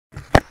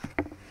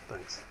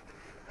Thanks.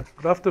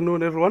 Good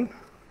afternoon, everyone.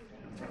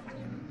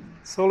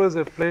 It's always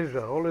a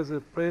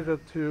pleasure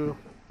to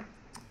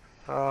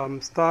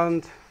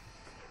stand,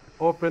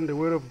 open the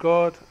Word of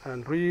God,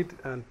 and read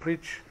and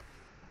preach.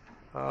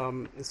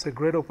 It's a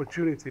great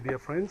opportunity, dear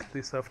friends,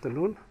 this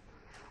afternoon.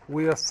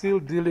 We are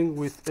still dealing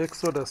with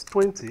Exodus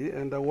 20,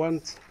 and I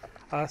want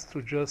us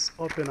to just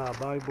open our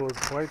Bibles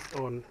right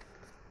on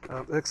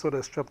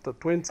Exodus chapter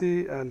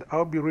 20, and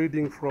I'll be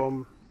reading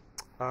from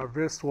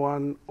verse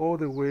 1 all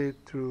the way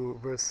to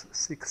verse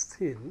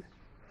 16.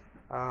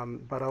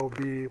 But I'll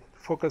be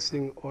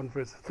focusing on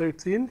verse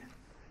 13,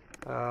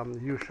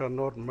 you shall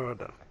not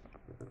murder.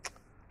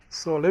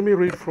 So let me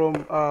read from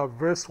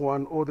verse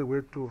 1 all the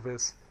way to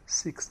verse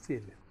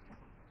 16.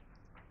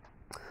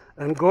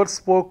 And God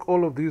spoke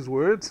all of these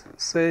words,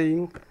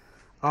 saying,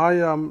 I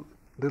am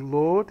the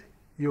Lord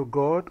your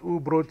God, who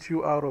brought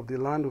you out of the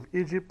land of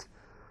Egypt,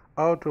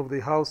 out of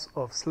the house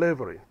of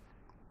slavery.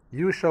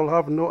 You shall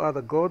have no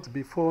other gods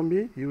before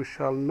me. You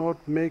shall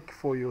not make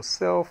for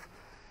yourself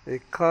a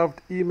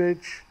carved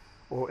image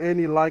or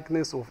any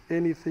likeness of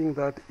anything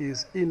that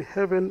is in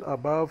heaven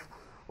above,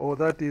 or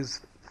that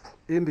is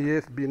in the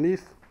earth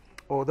beneath,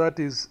 or that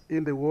is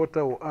in the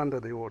water or under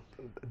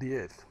the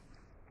earth.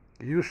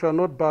 You shall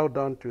not bow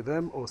down to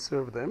them or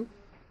serve them,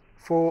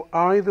 for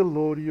I, the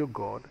Lord your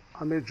God,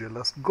 am a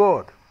jealous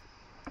God,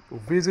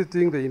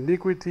 visiting the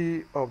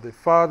iniquity of the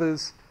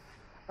fathers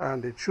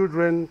and the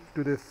children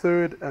to the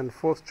third and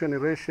fourth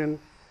generation,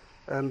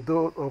 and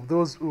of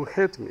those who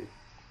hate me,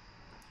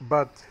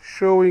 but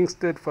showing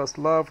steadfast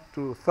love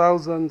to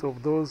thousands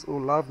of those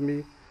who love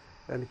me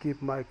and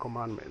keep my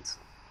commandments.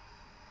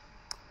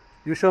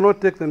 You shall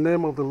not take the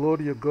name of the Lord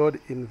your God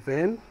in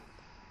vain,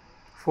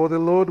 for the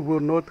Lord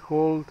will not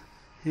hold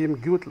him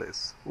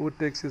guiltless who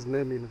takes his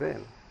name in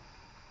vain.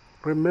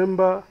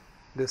 Remember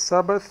the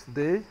Sabbath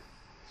day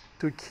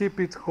to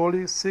keep it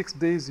holy. 6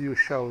 days you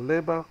shall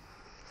labor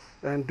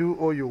and do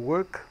all your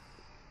work,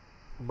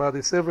 but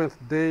the seventh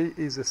day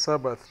is a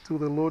Sabbath to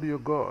the Lord your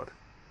God.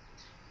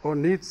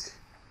 On it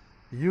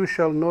you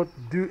shall not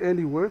do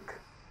any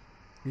work,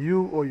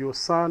 you or your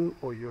son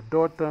or your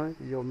daughter,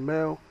 your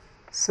male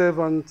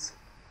servant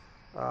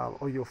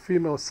or your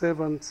female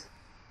servant,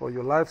 or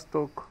your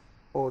livestock,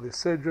 or the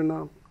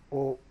sojourner,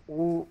 or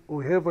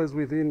whoever is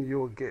within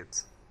your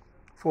gates.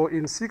 For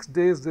in 6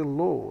 days the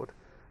Lord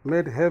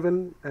made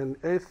heaven and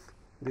earth,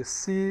 the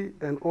sea,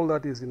 and all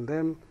that is in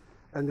them,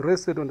 and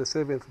rested on the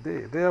seventh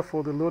day.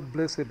 Therefore the Lord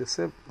blessed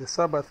the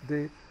Sabbath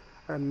day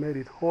and made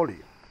it holy.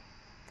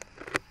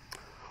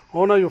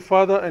 Honor your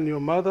father and your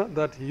mother,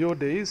 that your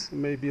days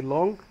may be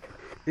long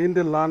in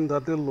the land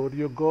that the Lord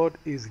your God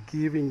is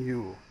giving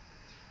you.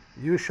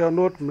 You shall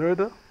not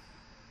murder.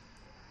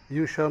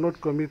 You shall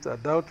not commit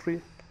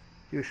adultery.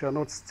 You shall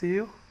not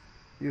steal.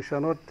 You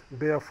shall not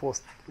bear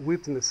false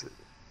witness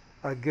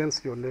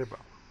against your neighbor.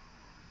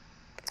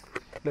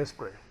 Let's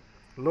pray.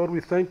 Lord,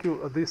 we thank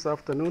you this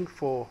afternoon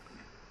for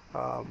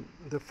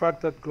the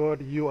fact that,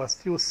 God, you are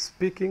still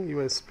speaking. You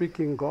are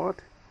speaking, God.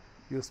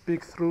 You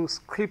speak through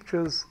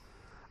scriptures,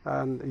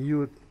 and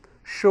you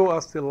show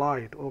us the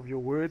light of your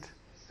word,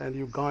 and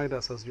you guide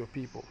us as your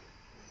people.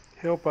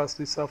 Help us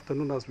this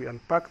afternoon as we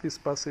unpack this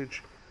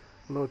passage,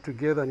 Lord,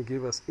 together, and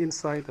give us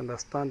insight,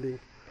 understanding,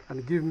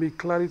 and give me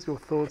clarity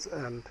of thoughts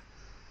and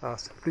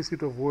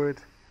simplicity of word.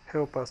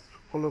 Help us,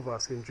 all of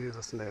us, in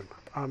Jesus' name.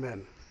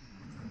 Amen.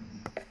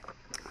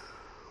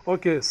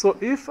 Okay, so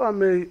if I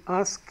may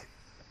ask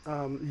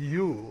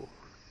you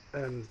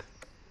and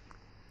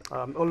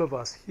all of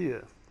us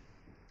here,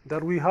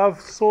 that we have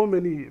so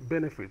many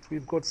benefits.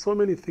 We've got so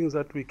many things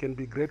that we can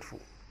be grateful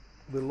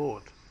to the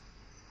Lord.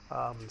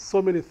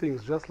 So many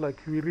things, just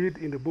like we read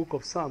in the book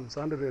of Psalms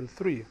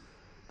 103,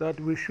 that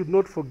we should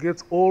not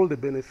forget all the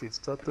benefits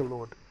that the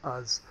Lord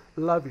has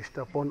lavished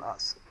upon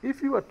us.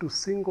 If you were to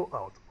single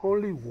out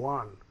only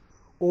one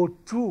or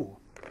two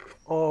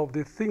of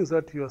the things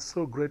that you are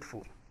so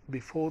grateful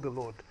before the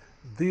Lord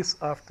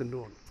this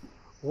afternoon,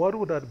 what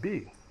would that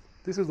be?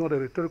 This is not a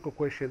rhetorical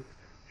question.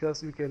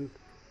 Just you can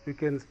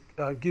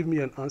give me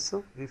an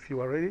answer if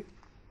you are ready.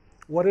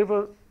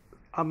 Whatever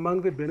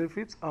among the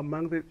benefits,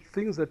 among the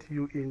things that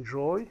you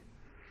enjoy,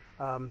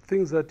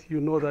 things that you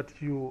know that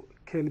you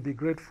can be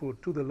grateful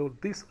to the Lord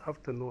this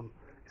afternoon,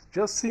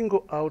 just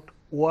single out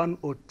one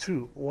or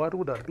two. What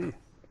would that be?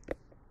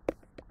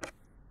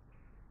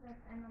 That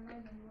I'm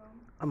alive and well.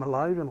 I'm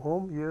alive and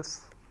home,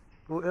 yes.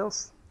 Who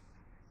else?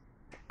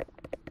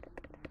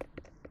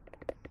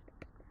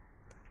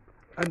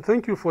 And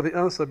thank you for the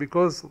answer,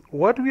 because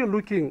what we are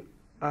looking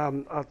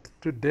at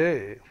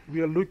today,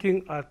 we are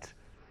looking at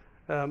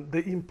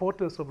the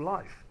importance of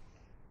life.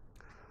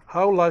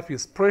 How life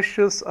is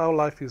precious, how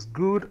life is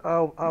good,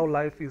 how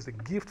life is a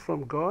gift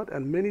from God,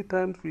 and many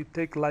times we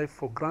take life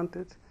for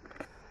granted,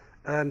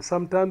 and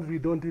sometimes we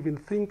don't even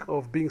think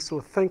of being so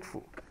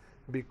thankful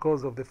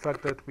because of the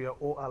fact that we are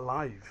all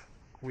alive.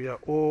 We are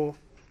all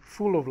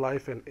full of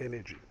life and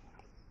energy.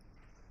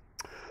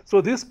 So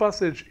this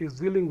passage is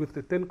dealing with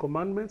the 10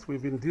 Commandments.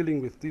 We've been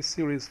dealing with this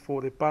series for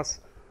the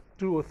past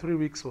 2 or 3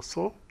 weeks or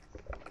so.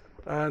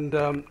 And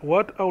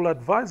what I will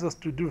advise us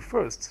to do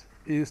first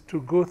is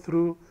to go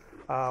through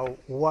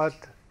what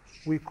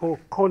we call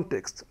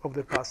context of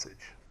the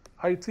passage.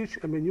 I teach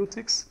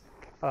hermeneutics,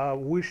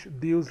 which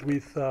deals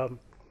with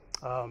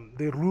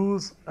the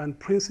rules and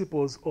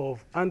principles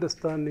of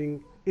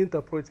understanding,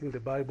 interpreting the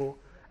Bible,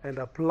 and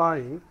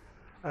applying.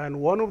 And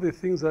one of the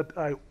things that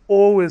I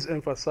always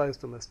emphasize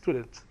to my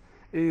students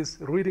is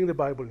reading the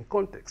Bible in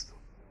context.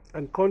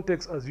 And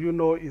context, as you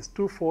know, is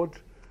twofold.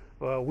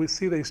 We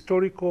see the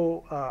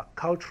historical,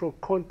 cultural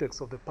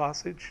context of the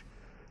passage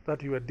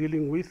that you are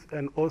dealing with,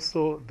 and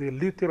also the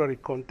literary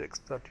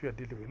context that you are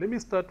dealing with. Let me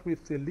start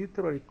with the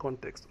literary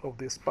context of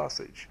this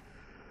passage.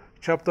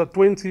 Chapter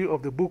 20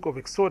 of the book of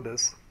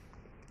Exodus,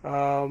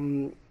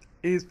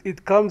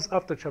 it comes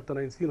after chapter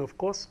 19, of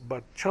course,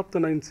 but chapter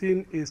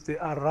 19 is the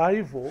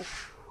arrival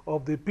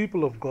of the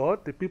people of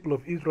God, the people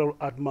of Israel,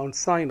 at Mount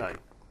Sinai.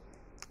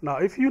 Now,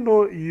 if you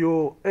know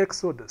your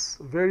Exodus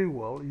very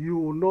well, you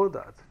will know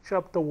that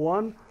chapter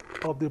 1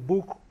 of the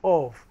book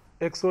of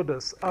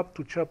Exodus up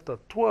to chapter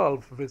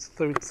 12, verse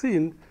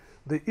 13,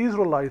 the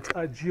Israelites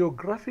are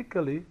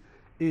geographically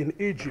in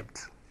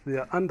Egypt. They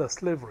are under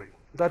slavery.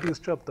 That is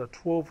chapter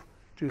 12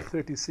 to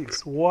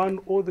 36, 1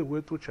 all the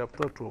way to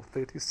chapter 12,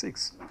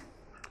 36.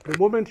 The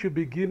moment you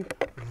begin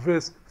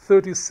verse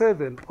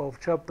 37 of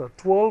chapter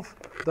 12,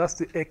 that's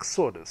the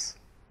Exodus.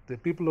 The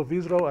people of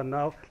Israel are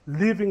now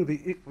leaving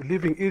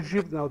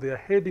Egypt. Now they are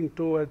heading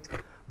towards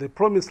the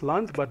promised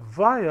land, but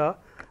via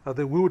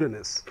the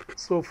wilderness.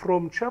 So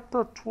from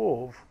chapter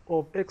 12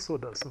 of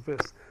Exodus,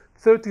 verse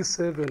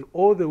 37,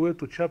 all the way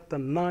to chapter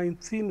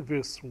 19,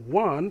 verse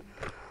 1,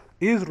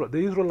 the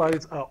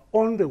Israelites are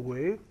on the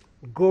way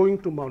going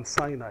to Mount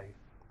Sinai.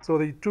 So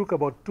they took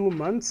about 2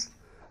 months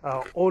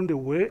on the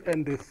way,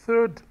 and the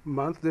third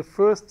month, the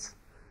first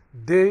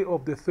day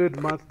of the third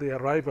month, they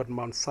arrive at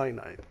Mount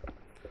Sinai.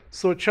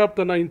 So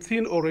chapter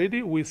 19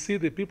 already, we see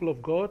the people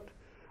of God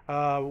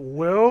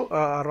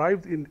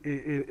arrived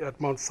at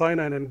Mount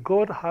Sinai, and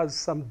God has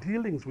some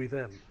dealings with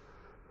them.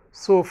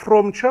 So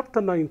from chapter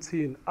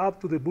 19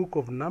 up to the book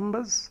of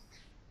Numbers,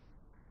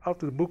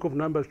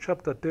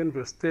 chapter 10,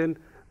 verse 10,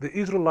 the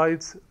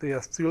Israelites, they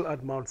are still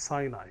at Mount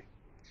Sinai.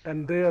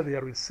 And there they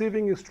are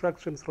receiving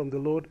instructions from the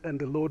Lord, and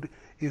the Lord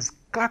is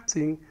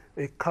cutting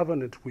a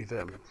covenant with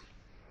them.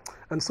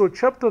 And so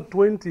chapter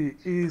 20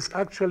 is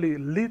actually,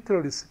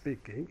 literally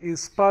speaking,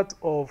 is part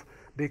of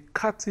the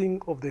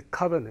cutting of the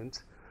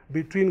covenant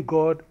between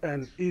God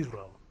and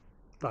Israel.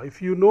 Now,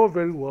 if you know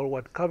very well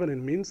what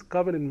covenant means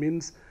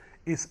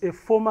is a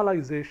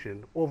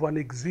formalization of an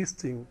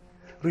existing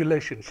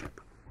relationship.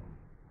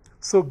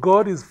 So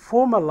God is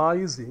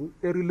formalizing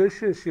a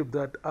relationship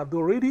that had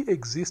already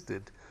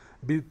existed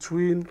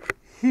between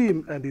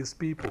him and his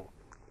people.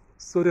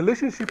 So the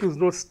relationship is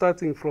not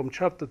starting from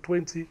chapter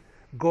 20.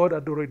 God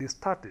had already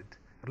started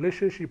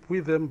relationship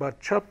with them, but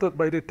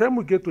by the time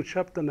we get to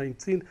chapter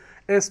 19,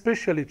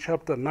 especially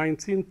chapter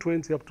 19,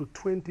 20 up to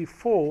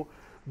 24,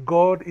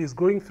 God is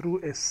going through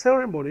a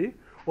ceremony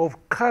of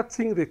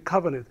cutting the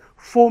covenant,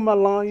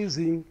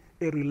 formalizing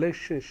a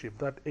relationship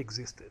that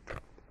existed.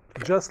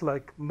 Just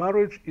like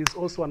marriage is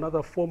also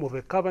another form of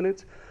a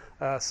covenant,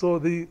 so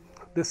the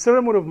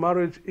ceremony of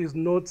marriage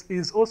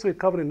is also a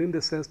covenant in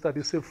the sense that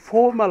it's a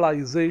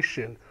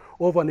formalization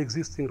of an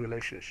existing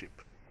relationship.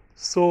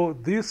 So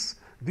this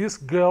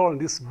girl and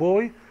this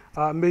boy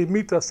may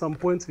meet at some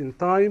point in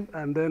time,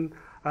 and then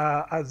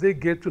as they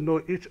get to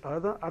know each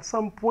other, at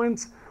some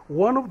point,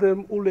 one of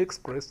them will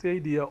express the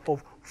idea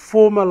of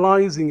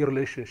formalizing a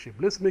relationship.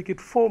 Let's make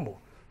it formal.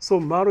 So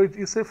marriage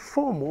is a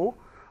formal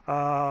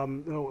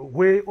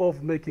way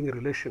of making a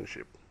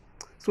relationship.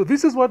 So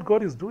this is what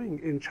God is doing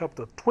in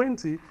chapter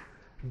 20.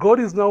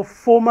 God is now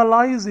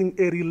formalizing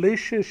a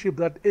relationship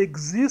that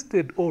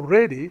existed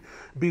already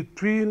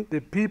between the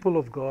people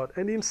of God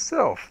and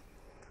himself.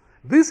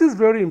 This is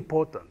very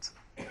important.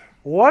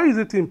 Why is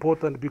it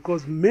important?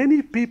 Because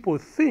many people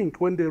think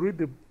when they read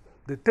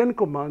the Ten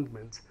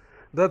Commandments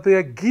that they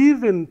are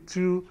given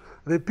to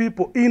the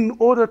people in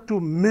order to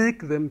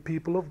make them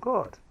people of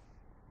God.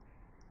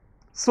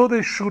 So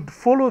they should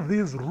follow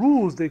these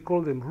rules, they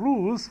call them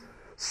rules,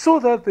 so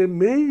that they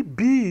may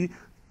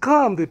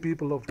become the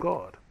people of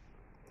God.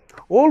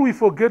 All we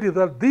forget is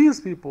that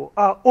these people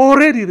are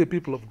already the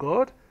people of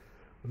God.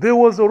 There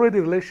was already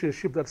a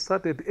relationship that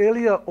started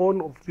earlier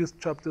on of these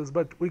chapters,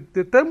 but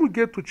the time we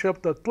get to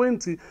chapter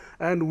 20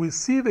 and we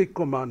see the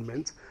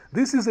commandments,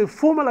 this is a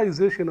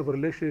formalization of a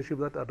relationship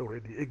that had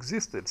already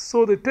existed.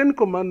 So the Ten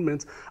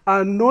Commandments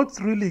are not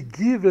really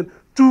given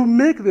to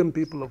make them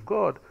people of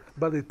God,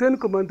 but the Ten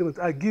Commandments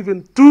are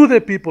given to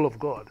the people of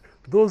God,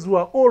 those who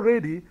are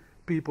already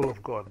people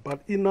of God,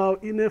 but in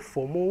a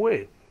formal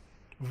way.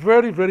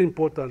 Very, very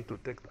important to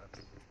take that.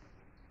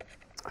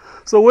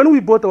 So when we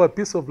bought our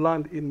piece of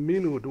land in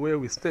Meanwood, where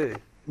we stay,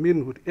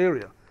 Meanwood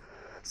area,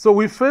 so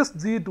we first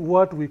did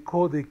what we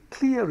call the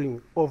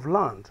clearing of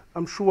land.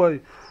 I'm sure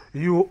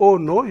you all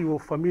know, you are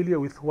familiar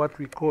with what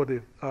we call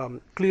the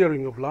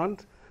clearing of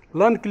land.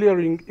 Land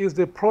clearing is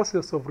the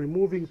process of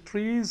removing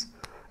trees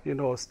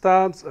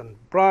stumps and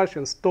brush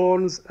and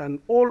stones and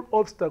all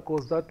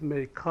obstacles that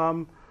may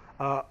come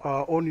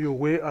on your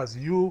way as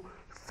you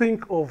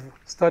think of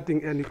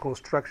starting any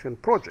construction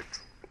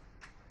project.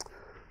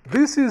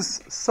 This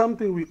is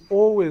something we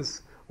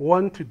always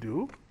want to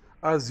do,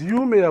 as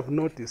you may have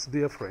noticed,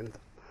 dear friend,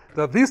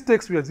 that this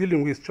text we are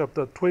dealing with,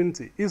 chapter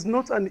 20, is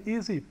not an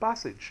easy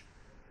passage.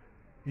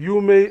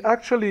 You may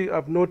actually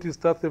have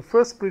noticed that the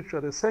first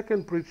preacher, the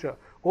second preacher,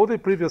 all the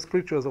previous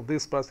preachers of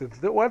this passage,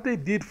 what they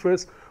did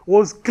first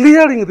was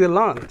clearing the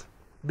land,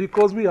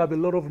 because we have a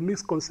lot of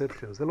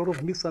misconceptions, a lot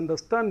of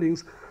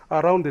misunderstandings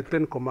around the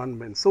Ten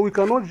Commandments. So we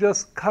cannot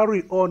just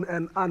carry on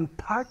and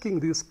unpacking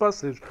this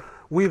passage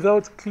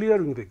without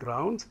clearing the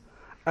ground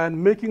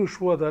and making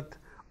sure that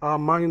our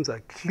minds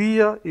are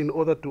clear in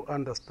order to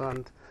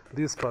understand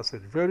this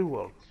passage very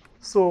well.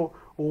 So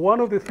one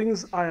of the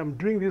things I am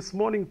doing this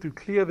morning to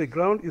clear the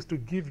ground is to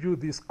give you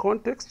this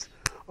context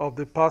of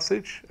the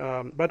passage,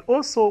 but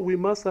also we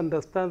must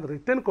understand that the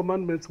Ten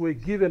Commandments were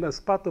given as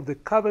part of the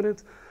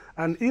covenant,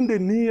 and in the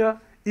Near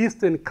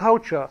Eastern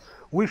culture,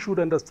 we should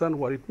understand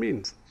what it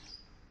means.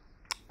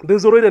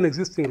 There's already an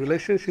existing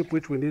relationship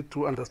which we need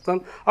to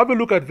understand. Have a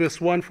look at verse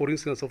 1, for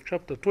instance, of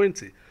chapter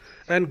 20.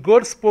 And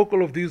God spoke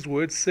all of these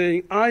words,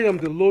 saying, I am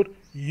the Lord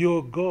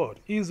your God.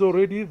 He is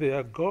already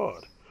their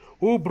God,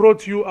 who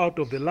brought you out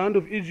of the land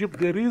of Egypt.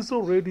 There is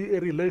already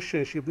a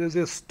relationship. There's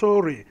a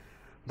story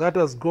that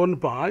has gone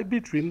by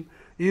between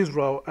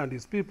Israel and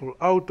his people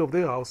out of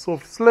the house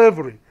of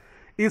slavery.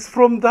 It's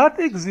from that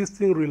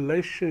existing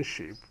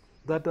relationship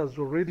that has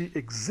already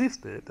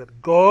existed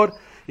that God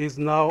is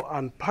now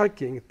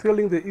unpacking,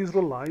 telling the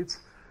Israelites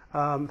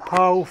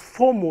how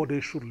formal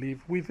they should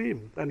live with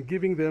him, and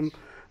giving them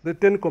the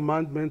Ten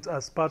Commandments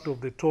as part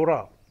of the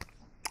Torah.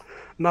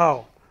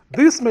 Now,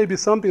 this may be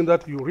something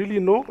that you really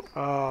know,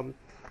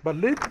 but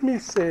let me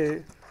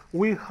say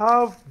we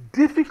have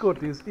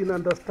difficulties in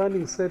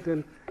understanding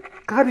certain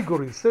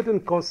categories, certain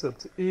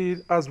concepts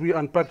as we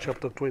unpack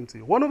chapter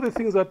 20. One of the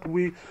things that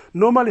we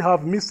normally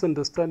have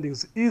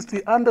misunderstandings is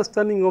the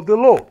understanding of the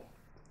law.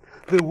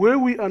 The way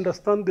we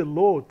understand the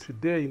law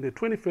today in the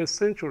 21st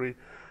century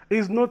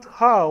is not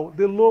how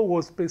the law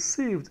was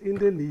perceived in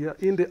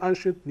the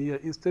ancient Near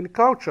Eastern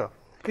culture,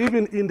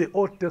 even in the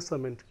Old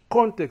Testament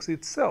context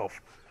itself.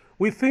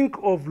 We think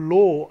of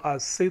law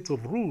as sets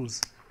of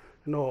rules,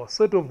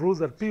 set of rules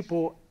that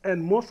people,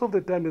 and most of the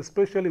time,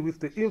 especially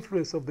with the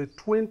influence of the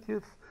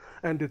 20th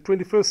and the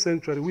 21st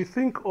century, we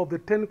think of the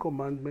Ten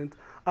Commandments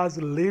as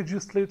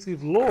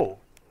legislative law,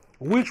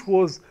 which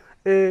was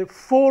a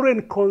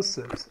foreign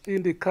concept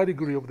in the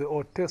category of the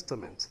Old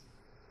Testament.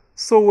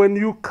 So when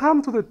you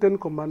come to the Ten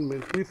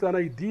Commandments with an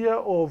idea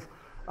of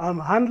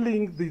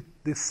handling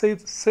the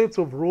sets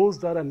of rules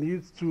that are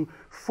needed to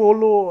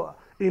follow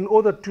in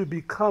order to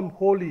become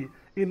holy,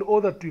 in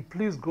order to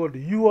please God,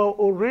 you are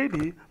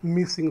already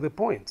missing the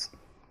point.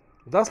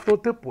 That's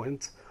not the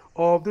point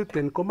of the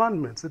Ten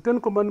Commandments. The Ten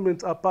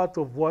Commandments are part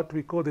of what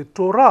we call the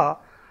Torah,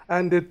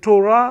 and the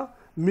Torah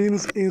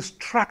means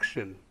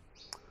instruction.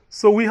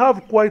 So we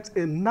have quite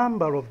a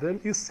number of them.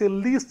 It's a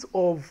list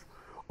of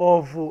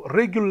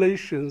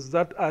regulations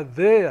that are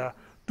there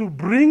to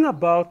bring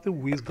about the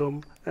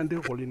wisdom and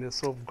the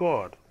holiness of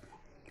God.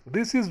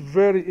 This is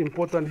very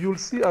important. You'll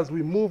see as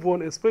we move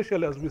on,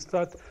 especially as we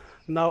start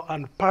now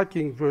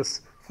unpacking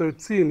verse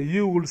 13,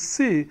 you will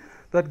see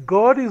that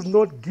God is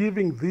not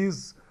giving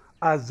these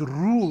as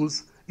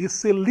rules.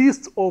 It's a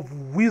list of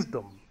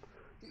wisdom.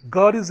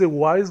 God is a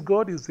wise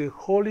God, is a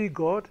holy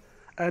God,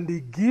 and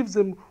he gives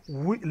them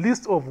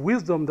list of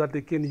wisdom that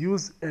they can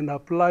use and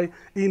apply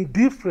in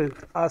different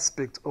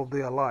aspects of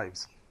their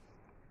lives.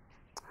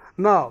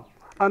 Now,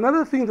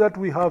 another thing that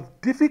we have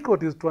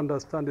difficulties to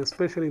understand,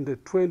 especially in the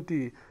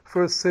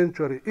 21st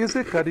century, is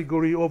the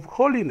category of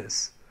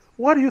holiness.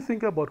 What do you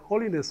think about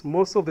holiness?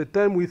 Most of the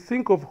time we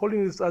think of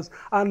holiness as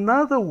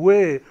another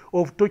way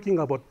of talking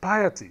about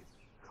piety.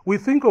 We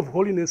think of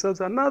holiness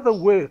as another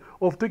way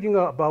of talking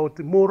about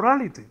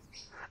morality.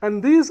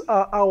 And these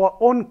are our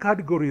own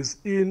categories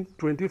in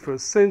 21st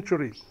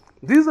century.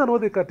 These are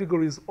not the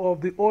categories of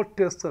the Old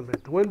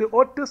Testament. When the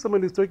Old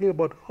Testament is talking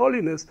about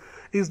holiness,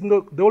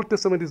 the Old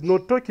Testament is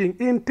not talking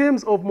in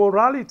terms of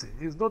morality.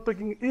 It's not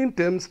talking in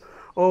terms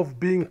of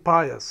being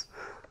pious.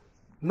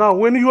 Now,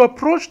 when you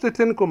approach the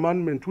Ten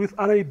Commandments with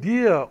an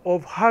idea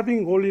of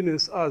having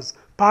holiness as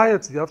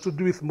piety, have to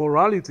do with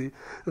morality,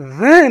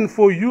 then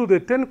for you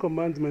the Ten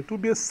Commandments will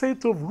be a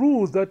set of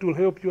rules that will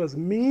help you as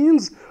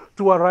means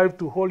to arrive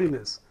to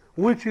holiness,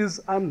 which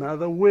is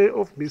another way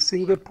of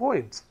missing the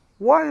point.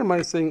 Why am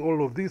I saying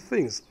all of these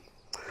things?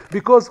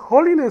 Because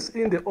holiness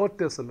in the Old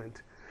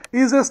Testament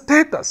is a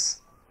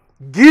status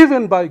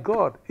given by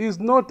God. It's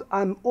not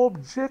an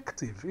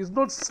objective. It's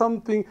not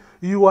something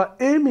you are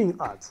aiming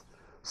at.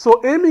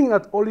 So aiming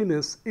at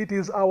holiness, it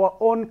is our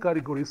own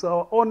category, it's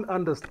our own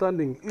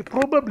understanding, it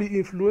probably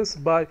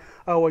influenced by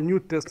our New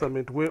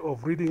Testament way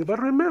of reading.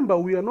 But remember,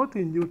 we are not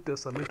in New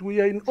Testament,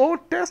 we are in Old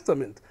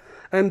Testament.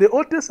 And the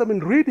Old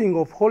Testament reading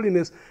of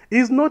holiness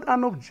is not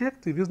an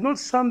objective, it's not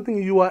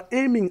something you are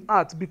aiming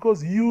at,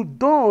 because you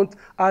don't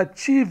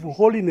achieve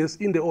holiness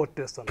in the Old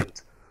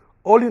Testament.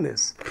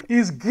 Holiness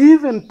is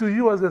given to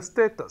you as a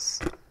status.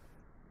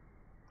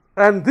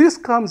 And this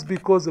comes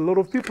because a lot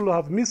of people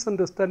have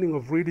misunderstanding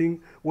of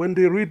reading. When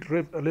they read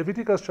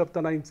Leviticus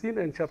chapter 19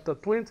 and chapter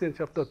 20 and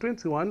chapter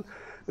 21,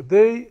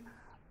 they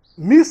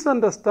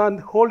misunderstand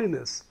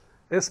holiness,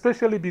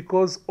 especially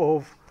because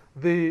of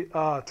the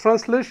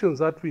translations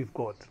that we've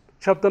got.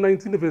 Chapter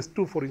 19 verse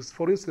 2, for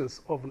instance,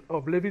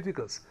 of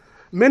Leviticus.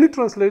 Many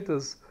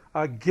translators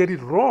get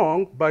it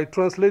wrong by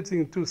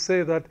translating to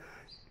say that,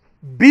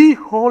 be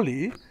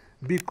holy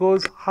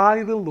because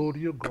I, the Lord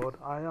your God,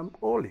 I am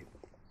holy.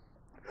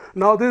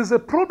 Now, there's a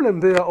problem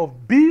there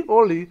of be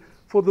holy.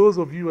 For those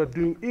of you who are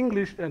doing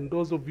English and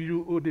those of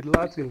you who did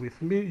Latin with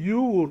me,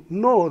 you will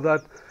know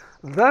that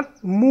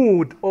that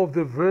mood of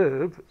the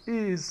verb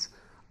is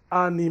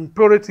an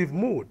imperative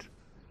mood.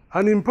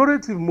 An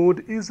imperative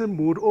mood is a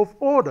mood of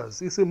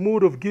orders. It's a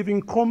mood of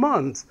giving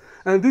commands.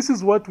 And this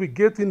is what we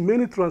get in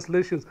many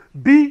translations.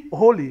 Be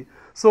holy.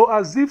 So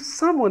as if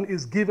someone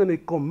is given a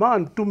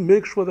command to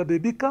make sure that they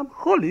become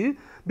holy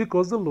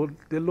because the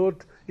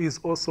Lord is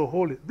also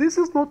holy. This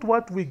is not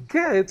what we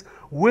get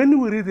when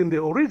we read in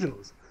the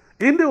originals.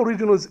 In the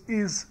originals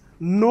is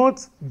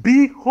not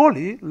be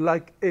holy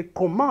like a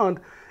command.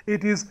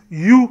 It is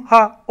you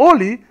are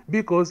holy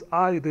because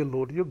I, the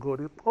Lord your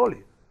God, is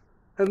holy.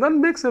 And that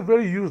makes a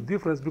very huge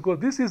difference because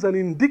this is an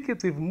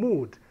indicative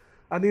mood.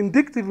 An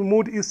indicative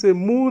mood is a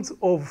mood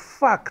of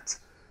fact.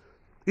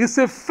 It's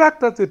a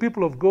fact that the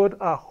people of God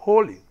are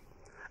holy.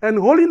 And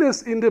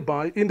holiness in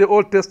the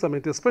Old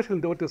Testament, especially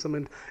in the Old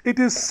Testament, it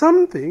is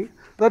something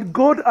that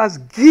God has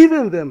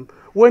given them.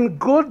 When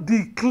God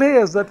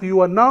declares that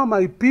you are now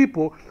my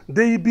people,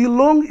 they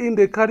belong in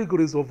the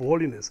categories of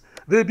holiness.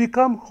 They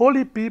become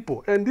holy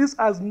people. And this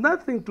has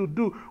nothing to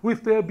do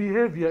with their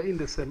behavior in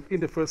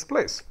the first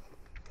place.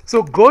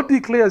 So God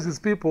declares his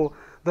people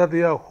that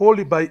they are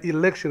holy by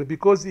election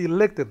because he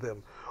elected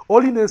them.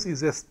 Holiness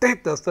is a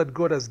status that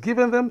God has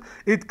given them.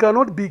 It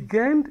cannot be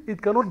gained,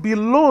 it cannot be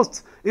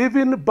lost,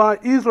 even by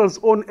Israel's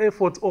own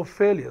efforts or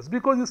failures,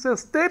 because it's a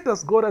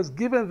status God has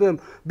given them.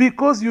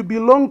 Because you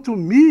belong to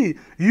me,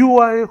 you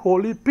are a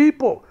holy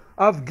people.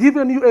 I've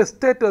given you a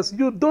status.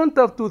 You don't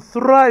have to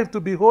thrive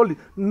to be holy.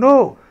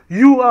 No,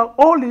 you are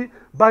holy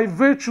by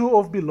virtue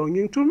of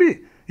belonging to me.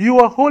 You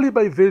are holy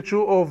by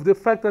virtue of the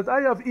fact that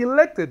I have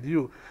elected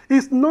you.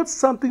 It's not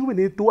something we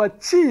need to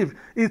achieve.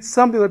 It's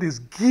something that is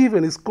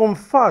given, is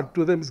conferred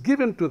to them, is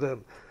given to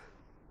them.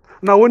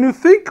 Now, when you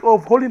think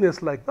of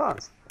holiness like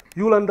that,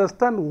 you will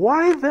understand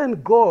why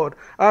then God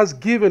has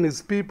given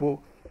his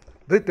people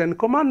the 10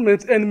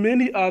 Commandments and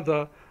many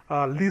other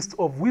lists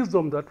of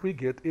wisdom that we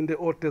get in the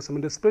Old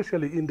Testament,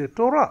 especially in the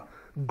Torah.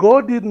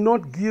 God did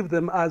not give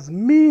them as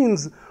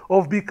means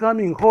of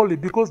becoming holy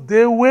because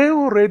they were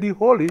already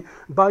holy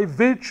by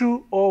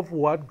virtue of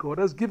what God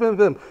has given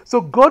them. So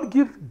God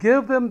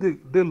gave them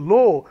the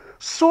law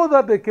so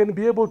that they can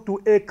be able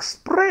to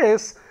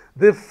express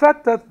the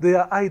fact that they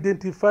are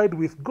identified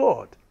with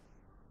God.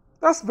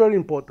 That's very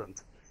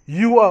important.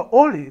 You are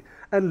holy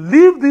and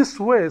live this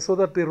way so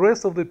that the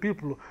rest of the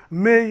people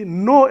may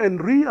know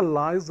and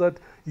realize that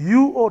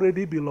you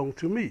already belong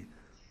to me.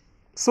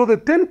 So the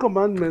 10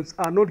 Commandments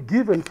are not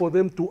given for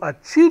them to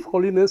achieve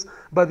holiness,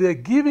 but they are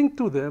given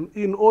to them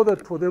in order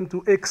for them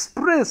to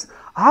express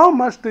how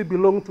much they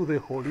belong to the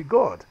Holy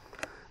God.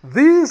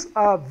 These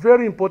are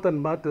very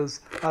important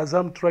matters as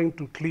I'm trying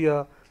to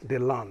clear the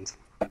land.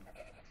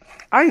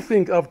 I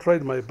think I've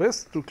tried my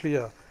best to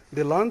clear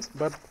the land,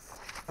 but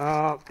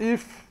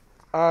if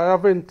I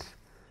haven't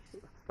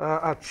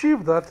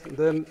achieved that,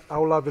 then I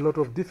will have a lot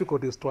of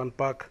difficulties to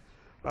unpack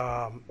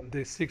the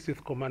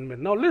 60th commandment.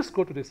 Now let's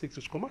go to the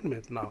 60th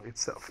commandment now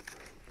itself.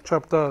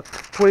 Chapter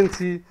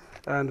 20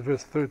 and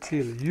verse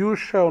 13. You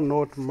shall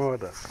not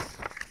murder.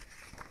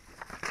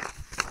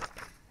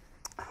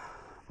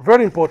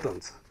 Very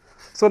important.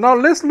 So now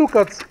let's look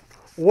at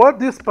what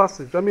this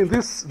passage,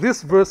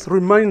 this verse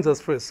reminds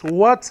us first,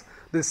 what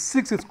the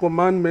 60th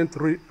commandment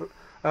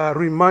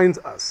reminds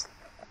us.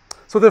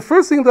 So the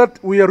first thing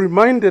that we are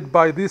reminded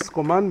by this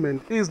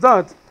commandment is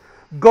that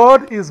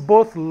God is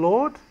both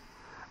Lord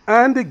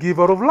and the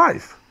giver of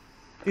life.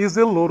 He is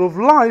the Lord of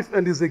life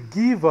and is a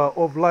giver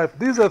of life.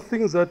 These are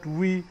things that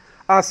we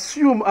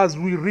assume as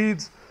we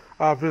read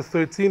verse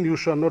 13, you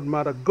shall not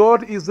murder.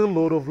 God is the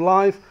Lord of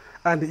life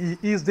and he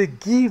is the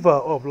giver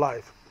of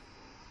life.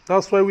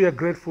 That's why we are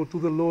grateful to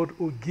the Lord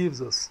who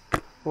gives us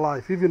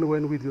life, even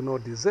when we do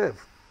not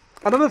deserve.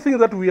 Another thing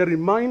that we are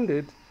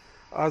reminded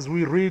as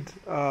we read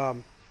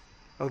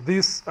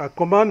this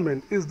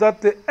commandment is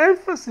that the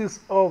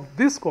emphasis of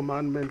this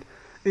commandment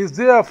is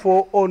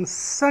therefore on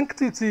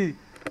sanctity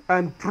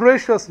and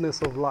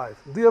preciousness of life.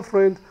 Dear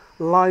friend,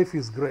 life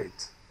is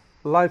great.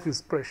 Life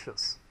is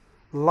precious.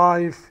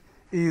 life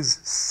is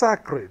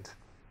sacred.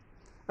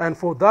 And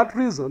for that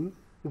reason,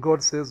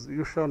 God says,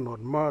 you shall not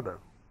murder.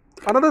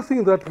 Another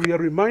thing that we are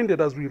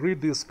reminded as we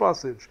read this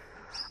passage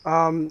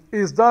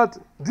is that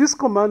this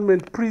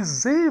commandment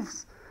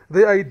preserves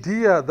the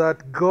idea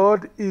that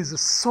God is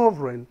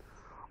sovereign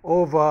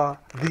over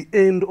the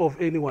end of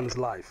anyone's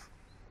life,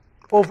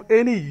 of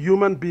any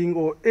human being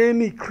or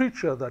any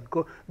creature. That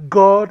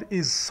God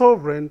is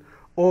sovereign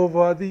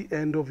over the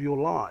end of your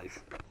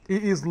life. He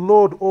is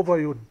Lord over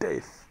your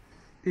death.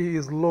 He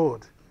is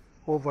Lord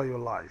over your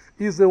life.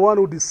 He is the one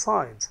who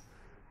decides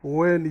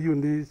when you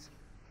need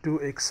to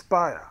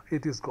expire.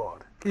 It is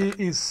God. He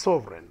is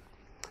sovereign.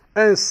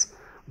 Hence,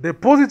 the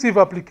positive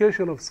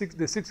application of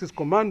the sixth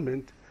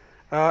commandment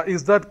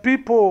is that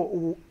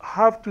people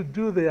have to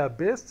do their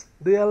best,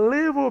 their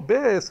level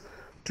best,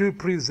 to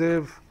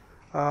preserve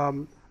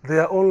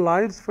their own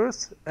lives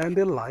first and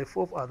the life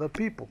of other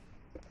people.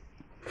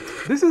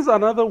 This is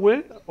another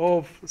way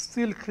of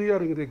still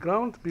clearing the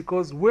ground,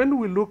 because when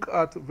we look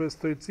at verse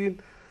 13,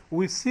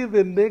 we see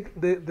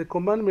the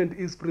commandment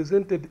is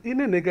presented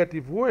in a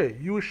negative way.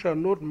 You shall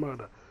not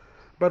murder.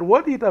 But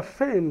what it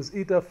affirms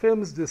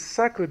the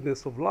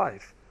sacredness of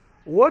life.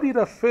 What it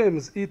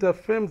affirms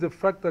the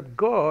fact that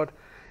God,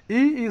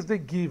 He is the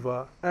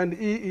giver and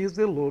He is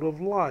the Lord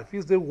of life.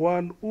 He's the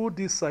one who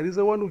decides, He's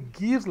the one who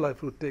gives life,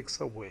 who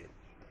takes away.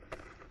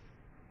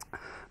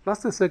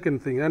 That's the second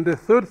thing. And the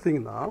third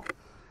thing now,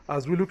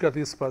 as we look at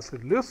this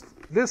passage,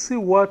 let's see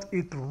what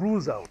it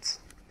rules out.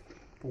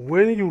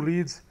 When you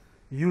read,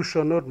 you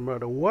shall not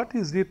murder, what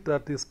is it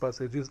that this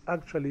passage is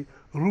actually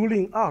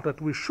ruling out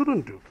that we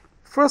shouldn't do?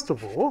 First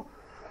of all,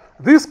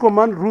 this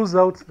command rules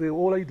out the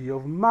whole idea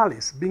of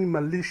malice, being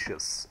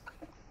malicious.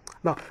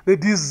 Now, the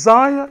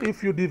desire,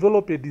 if you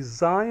develop a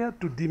desire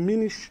to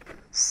diminish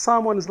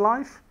someone's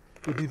life,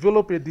 you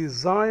develop a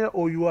desire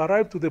or you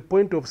arrive to the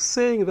point of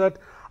saying that,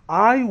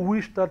 I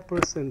wish that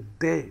person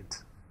dead.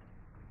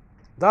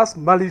 That's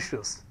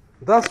malicious.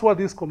 That's what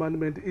this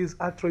commandment is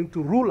trying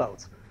to rule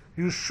out.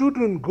 You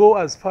shouldn't go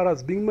as far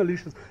as being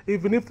malicious,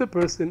 even if the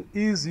person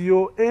is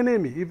your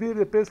enemy, even if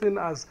the person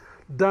has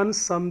done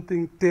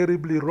something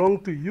terribly wrong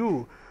to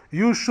you.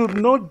 You should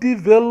not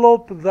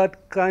develop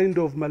that kind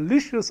of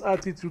malicious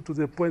attitude to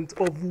the point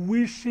of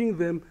wishing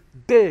them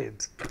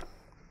dead.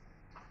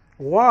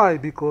 Why?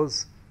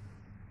 Because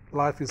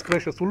life is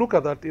precious. We'll look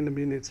at that in a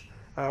minute,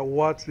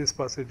 what this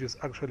passage is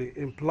actually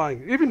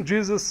implying. Even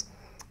Jesus,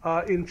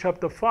 in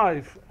chapter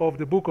 5 of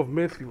the book of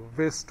Matthew,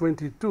 verse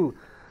 22,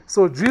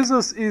 so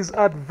Jesus is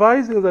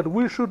advising that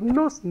we should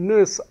not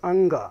nurse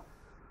anger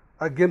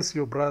against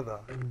your brother.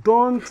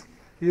 Don't,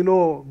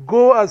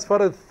 go as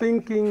far as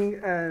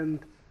thinking and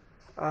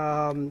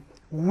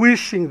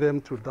wishing them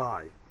to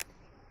die.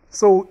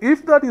 So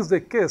if that is the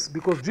case,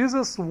 because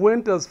Jesus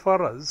went as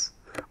far as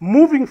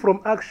moving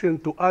from action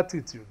to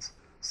attitudes.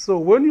 So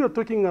when you're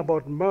talking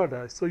about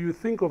murder, so you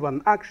think of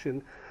an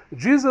action,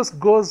 Jesus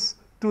goes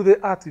to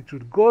the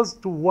attitude, goes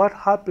to what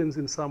happens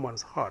in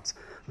someone's hearts.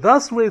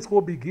 That's where it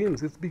all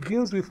begins. It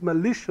begins with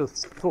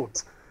malicious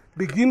thoughts.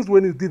 Begins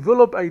when you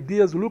develop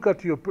ideas, you look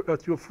at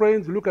your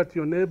friends, you look at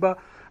your neighbor,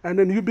 and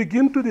then you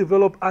begin to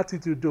develop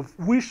attitude of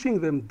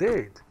wishing them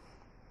dead.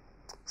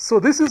 So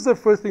this is the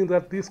first thing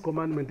that this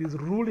commandment is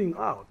ruling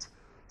out.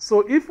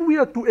 So if we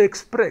are to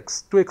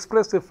express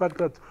the fact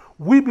that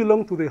we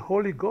belong to the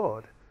Holy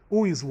God,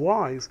 who is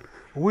wise,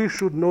 we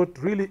should not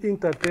really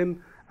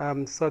entertain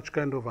such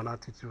kind of an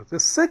attitude. The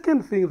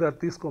second thing that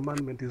this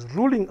commandment is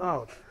ruling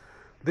out,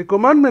 the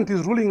commandment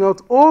is ruling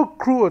out all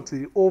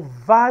cruelty or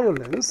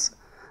violence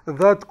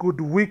that could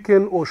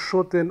weaken or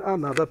shorten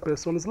another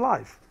person's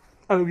life.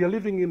 And we are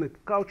living in a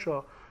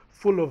culture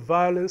full of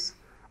violence.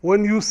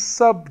 When you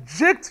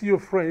subject your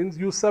friends,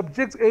 you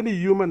subject any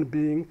human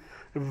being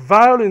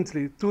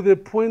violently to the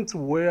point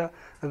where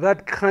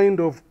that kind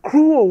of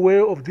cruel way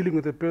of dealing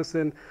with a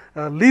person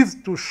leads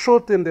to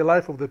shorten the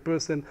life of the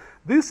person.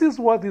 This is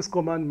what this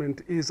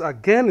commandment is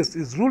against,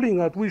 is ruling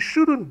out. We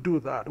shouldn't do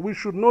that. We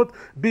should not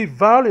be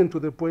violent to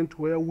the point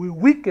where we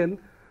weaken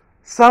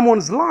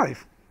someone's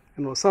life.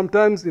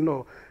 Sometimes,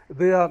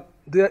 there are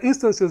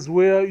instances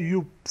where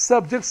you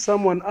subject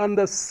someone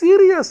under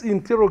serious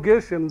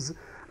interrogations,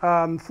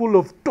 full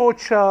of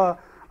torture,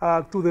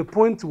 to the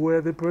point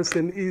where the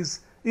person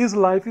his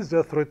life is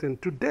just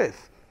threatened to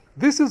death.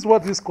 This is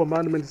what this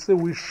commandment says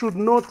we should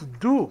not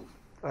do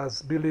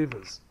as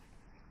believers.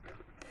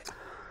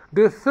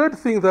 The third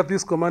thing that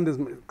this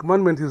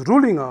commandment is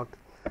ruling out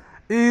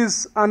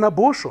is an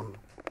abortion.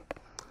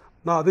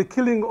 Now, the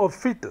killing of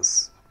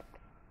fetus.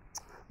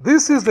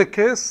 This is the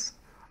case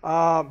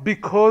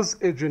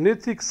because a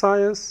genetic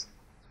science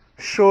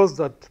shows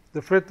that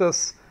the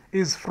fetus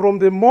is, from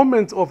the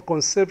moment of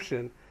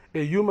conception,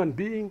 a human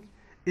being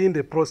in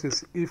the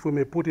process, if we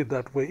may put it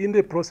that way, in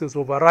the process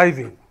of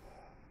arriving.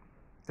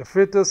 The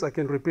fetus, I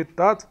can repeat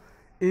that,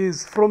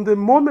 is from the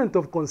moment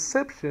of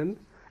conception,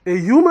 a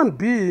human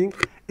being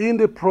in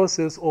the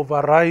process of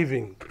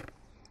arriving.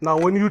 Now,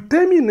 when you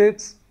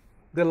terminate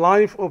the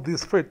life of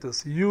this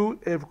fetus, you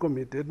have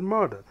committed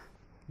murder.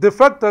 The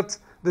fact that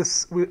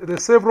the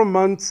several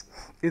months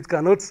it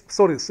cannot,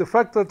 sorry, the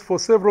fact that for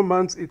several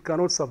months it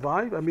cannot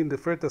survive, I mean the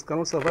fetus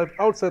cannot survive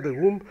outside the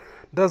womb,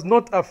 does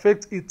not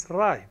affect its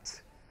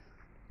right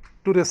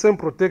to the same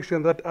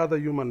protection that other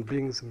human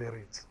beings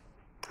merit.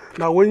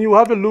 Now, when you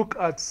have a look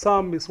at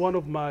Psalm, it's one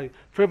of my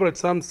favorite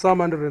Psalms, Psalm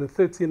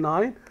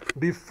 139,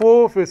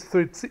 before verse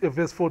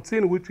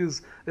 14, which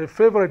is a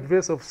favorite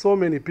verse of so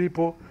many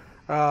people.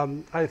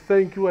 I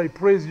thank you, I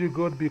praise you,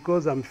 God,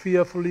 because I'm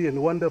fearfully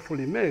and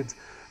wonderfully made.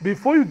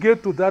 Before you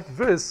get to that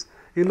verse,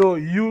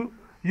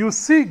 you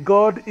see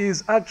God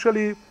is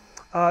actually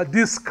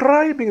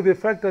describing the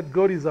fact that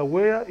God is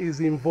aware,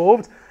 is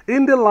involved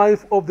in the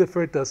life of the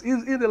fetus,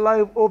 is in the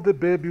life of the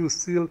baby who's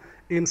still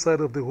inside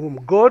of the womb.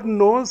 God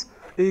knows.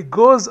 He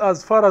goes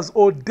as far as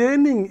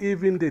ordaining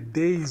even the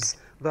days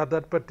that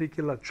that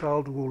particular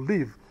child will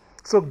live.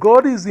 So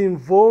God is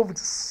involved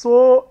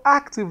so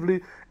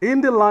actively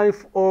in the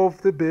life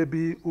of the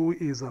baby who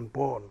is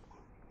unborn.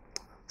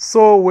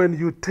 So when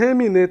you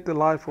terminate the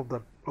life of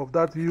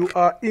that, you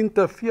are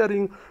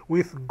interfering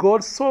with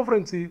God's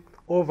sovereignty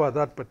over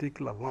that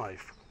particular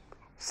life.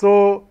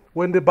 So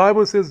when the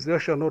Bible says "thou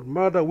shalt not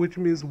murder," which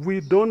means we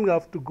don't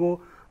have to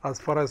go as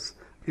far as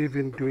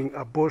even doing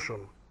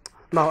abortion.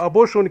 Now,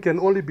 abortion can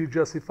only be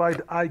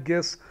justified, I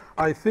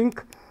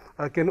think,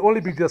 can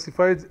only be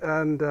justified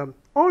and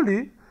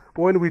only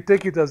when we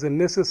take it as a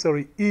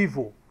necessary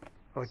evil.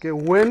 Okay,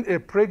 when a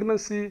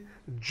pregnancy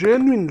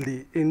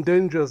genuinely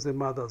endangers the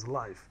mother's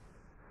life.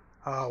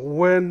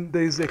 When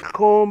there is a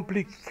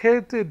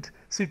complicated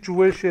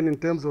situation in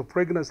terms of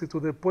pregnancy to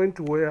the point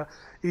where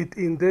it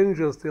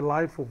endangers the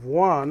life of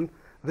one,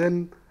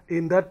 then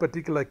in that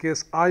particular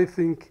case, I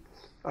think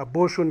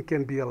abortion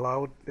can be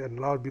allowed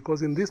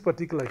because in this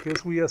particular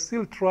case, we are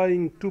still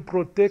trying to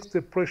protect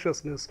the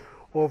preciousness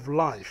of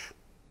life.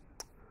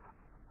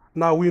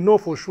 Now, we know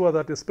for sure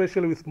that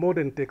especially with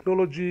modern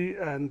technology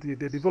and the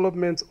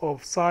development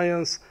of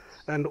science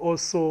and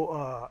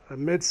also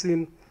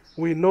medicine,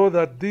 we know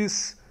that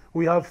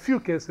we have few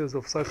cases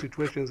of such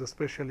situations,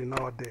 especially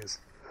nowadays.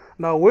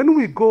 Now, when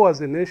we go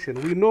as a nation,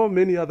 we know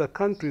many other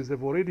countries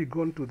have already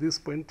gone to this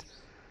point.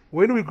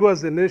 When we go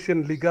as a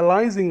nation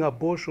legalizing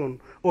abortion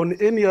on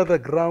any other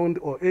ground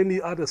or any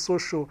other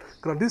social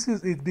ground,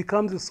 it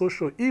becomes a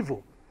social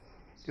evil.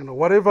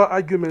 Whatever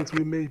arguments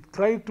we may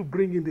try to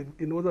bring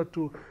in order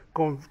to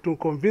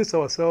convince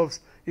ourselves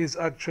is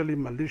actually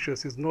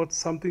malicious. It's not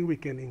something we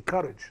can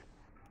encourage.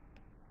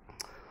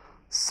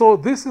 So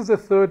this is the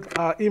third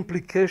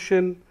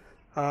implication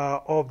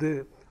of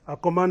the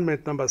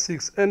commandment number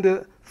 6. And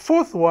the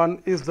fourth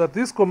one is that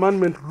this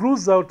commandment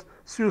rules out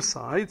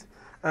suicide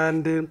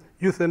and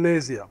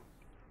euthanasia.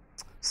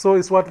 So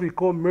it's what we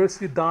call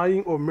mercy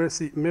dying or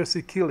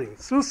mercy killing.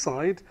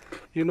 Suicide,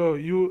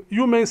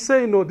 you may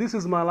say, no, this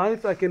is my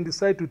life. I can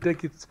decide to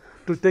take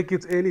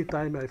it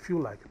anytime I feel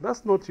like.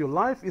 That's not your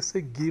life. It's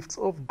a gift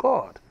of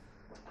God.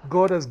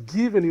 God has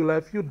given you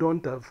life. You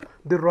don't have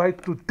the right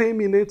to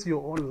terminate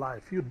your own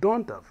life. You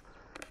don't have.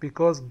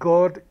 Because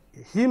God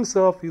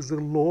himself is the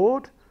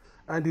Lord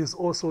and is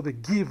also the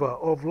giver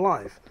of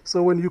life.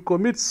 So when you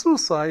commit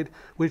suicide,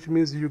 which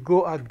means you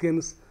go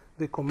against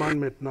the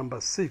commandment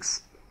number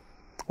 6.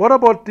 What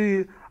about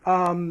the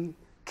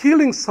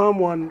killing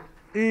someone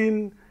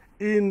in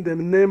the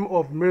name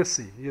of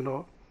mercy,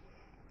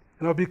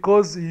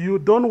 because you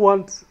don't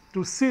want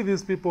to see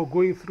these people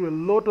going through a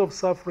lot of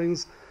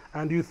sufferings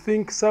and you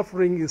think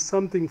suffering is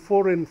something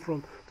foreign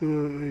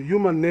to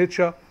human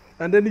nature,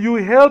 and then you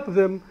help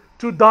them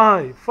to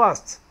die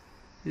fast,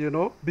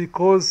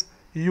 because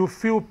you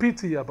feel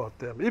pity about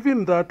them.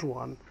 Even that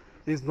one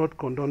is not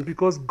condoned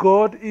because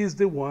God is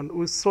the one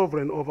who is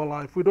sovereign over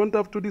life. We don't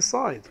have to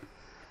decide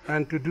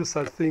and to do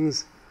such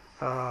things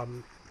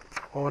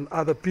on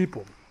other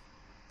people.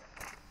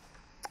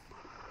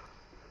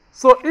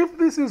 So if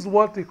this is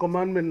what the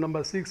commandment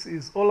number 6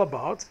 is all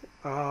about,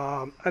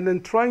 and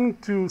then trying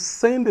to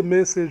send the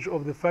message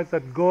of the fact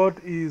that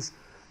God is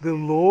the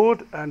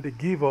Lord and the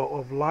giver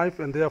of life,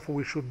 and therefore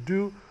we should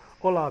do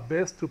all our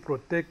best to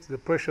protect the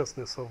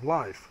preciousness of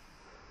life.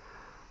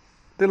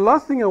 The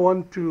last thing I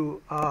want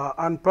to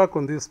unpack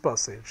on this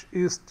passage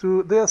is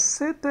there are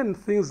certain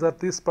things that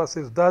this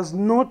passage does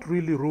not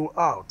really rule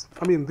out.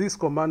 I mean, this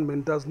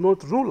commandment does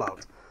not rule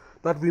out,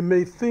 that we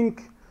may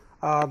think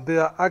they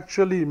are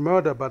actually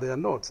murder, but they are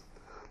not.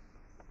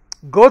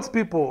 God's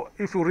people,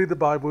 if you read the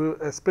Bible,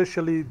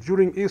 especially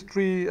during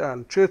history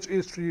and church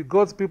history,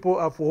 God's people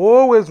have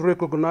always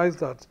recognized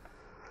that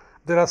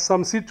there are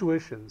some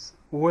situations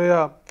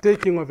where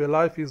taking of a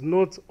life is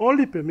not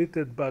only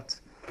permitted, but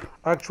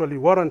actually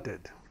warranted.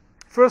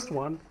 First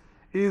one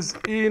is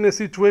in a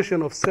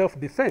situation of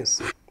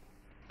self-defense.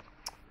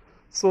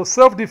 So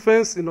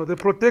self-defense, the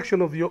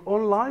protection of your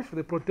own life,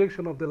 the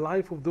protection of the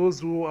life of those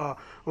who are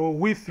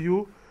with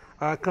you,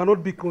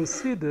 cannot be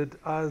considered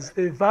as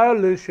a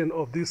violation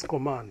of this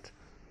command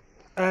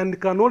and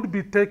cannot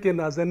be taken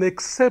as an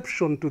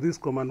exception to this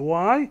command.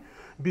 Why?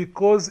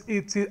 because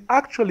it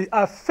actually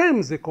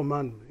affirms the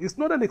commandment. It's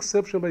not an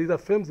exception, but it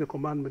affirms the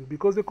commandment,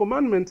 because the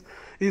commandment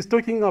is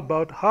talking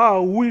about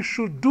how we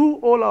should do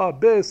all our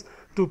best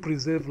to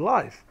preserve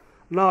life.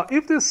 Now,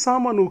 if there's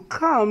someone who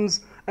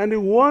comes and he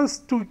wants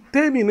to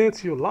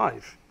terminate your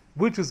life,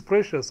 which is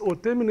precious, or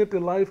terminate the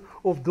life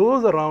of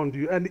those around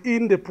you, and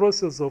in the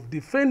process of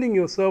defending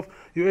yourself,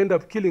 you end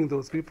up killing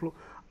those people,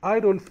 I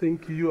don't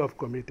think you have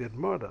committed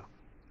murder.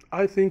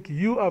 I think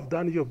you have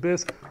done your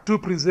best to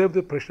preserve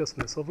the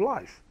preciousness of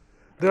life.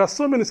 There are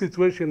so many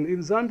situations in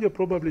Zambia,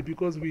 probably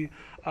because we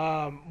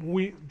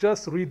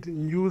just read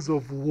news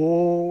of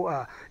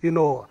war,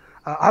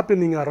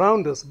 happening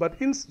around us. But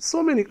in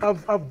so many,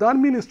 I've done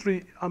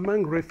ministry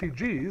among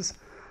refugees,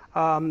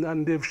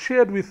 and they've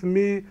shared with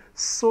me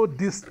so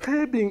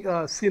disturbing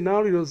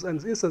scenarios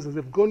and instances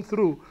they've gone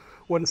through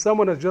when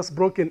someone has just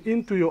broken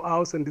into your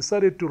house and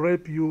decided to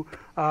rape you,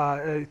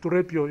 to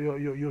rape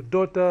your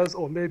daughters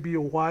or maybe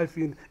your wife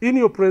in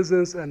your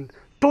presence, and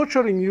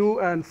torturing you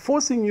and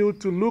forcing you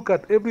to look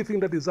at everything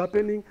that is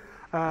happening.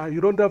 You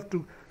don't have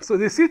to. So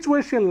the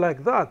situation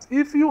like that,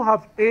 if you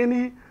have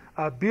any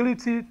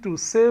ability to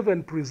save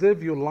and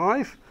preserve your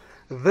life,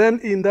 then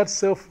in that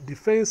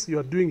self-defense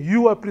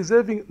you are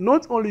preserving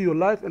not only your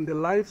life and the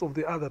lives of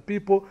the other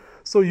people,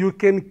 so you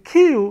can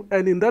kill,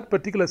 and in that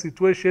particular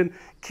situation,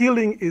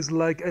 killing is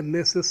like a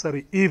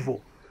necessary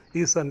evil.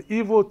 It's an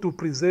evil to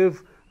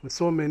preserve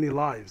so many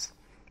lives.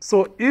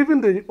 So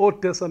even the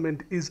Old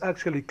Testament is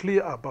actually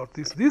clear about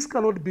this. This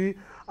cannot be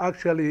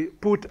actually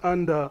put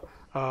under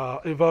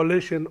a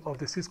violation of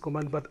the sixth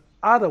commandment, but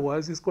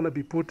otherwise it's going to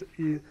be put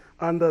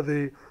under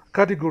the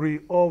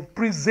category of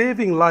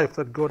preserving life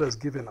that God has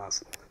given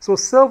us. So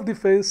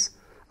self-defense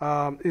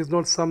is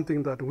not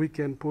something that we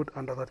can put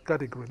under that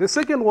category. The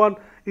second one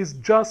is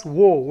just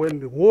war, when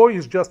the war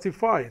is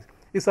justified.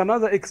 It's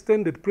another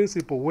extended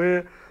principle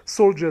where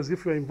soldiers,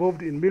 if you're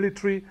involved in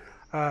military,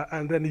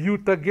 and then you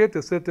target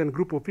a certain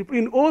group of people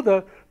in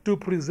order to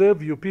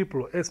preserve your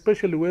people,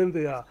 especially when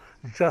they are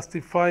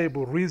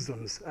justifiable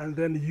reasons, and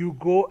then you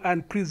go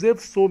and preserve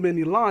so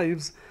many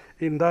lives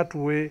in that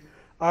way.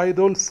 I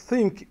don't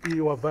think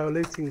you are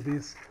violating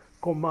this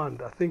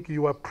command. I think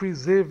you are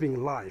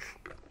preserving life.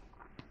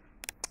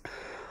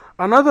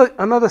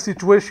 Another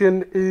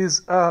situation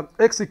is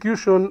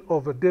execution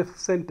of a death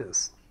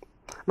sentence.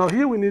 Now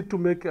here we need to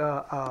make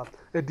a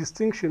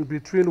distinction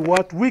between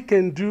what we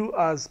can do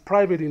as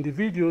private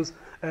individuals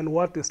and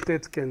what the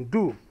state can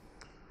do.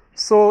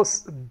 So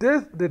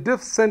the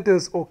death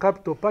sentence or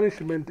capital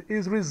punishment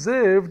is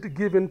reserved,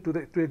 given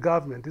to a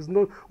government. It's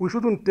not, we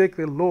shouldn't take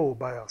the law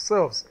by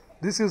ourselves.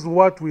 This is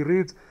what we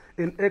read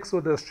in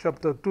Exodus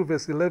chapter 2,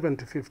 verse 11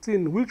 to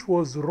 15, which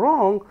was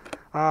wrong,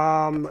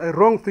 a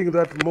wrong thing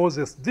that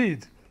Moses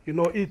did. You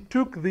know, he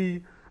took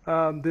the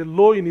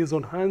law in his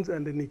own hands,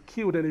 and then he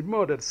killed and he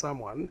murdered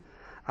someone.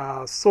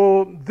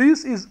 So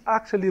this is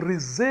actually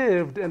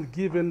reserved and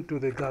given to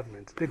the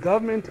government. The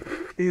government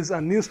is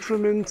an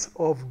instrument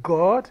of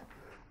God.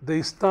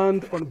 They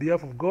stand on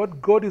behalf of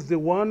God. God is the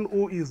one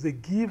who is the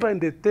giver and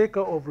the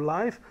taker of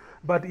life,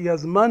 but he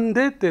has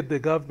mandated the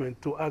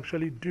government to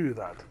actually do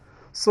that.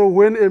 So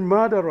when a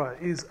murderer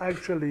is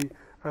actually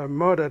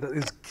murdered,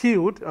 is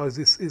killed, or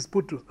is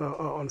put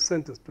on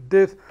sentence to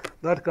death,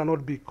 that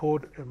cannot be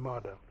called a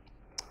murder.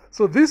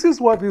 So this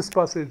is what this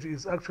passage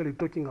is actually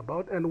talking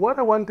about, and what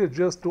I wanted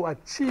just to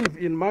achieve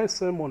in my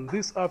sermon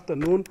this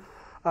afternoon,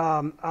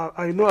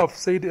 I know I've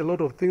said a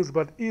lot of things,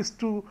 but is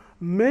to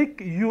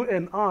make you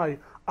and I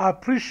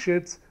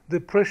appreciate the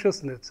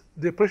preciousness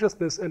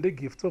and the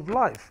gift of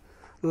life.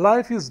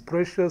 Life is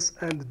precious,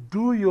 and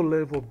do your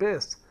level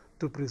best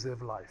to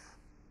preserve life.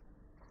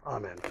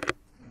 Amen.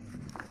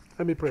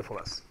 Let me pray for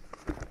us.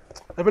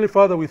 Heavenly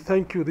Father, we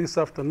thank you this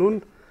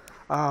afternoon,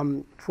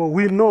 for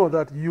we know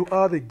that you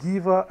are the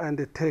giver and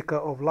the taker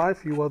of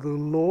life. You are the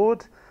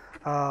Lord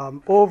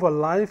over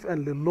life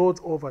and the Lord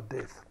over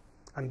death.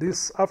 And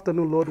this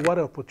afternoon, Lord, what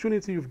an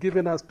opportunity you've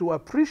given us to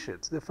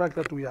appreciate the fact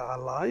that we are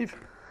alive,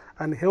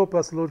 and help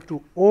us, Lord, to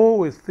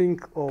always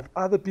think of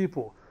other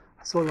people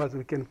so that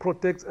we can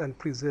protect and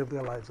preserve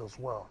their lives as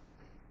well.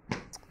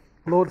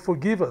 Lord,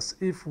 forgive us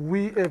if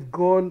we have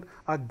gone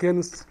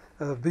against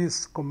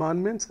this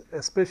commandment,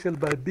 especially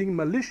by being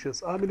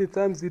malicious. How many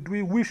times did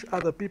we wish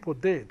other people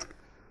dead?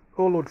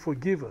 Oh Lord,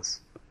 forgive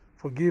us.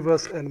 Forgive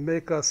us and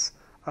make us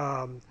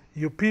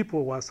your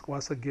people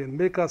once again.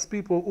 Make us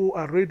people who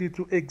are ready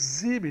to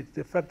exhibit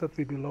the fact that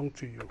we belong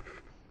to you.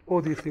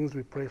 All these things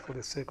we pray for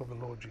the sake of the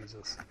Lord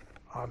Jesus.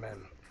 Amen.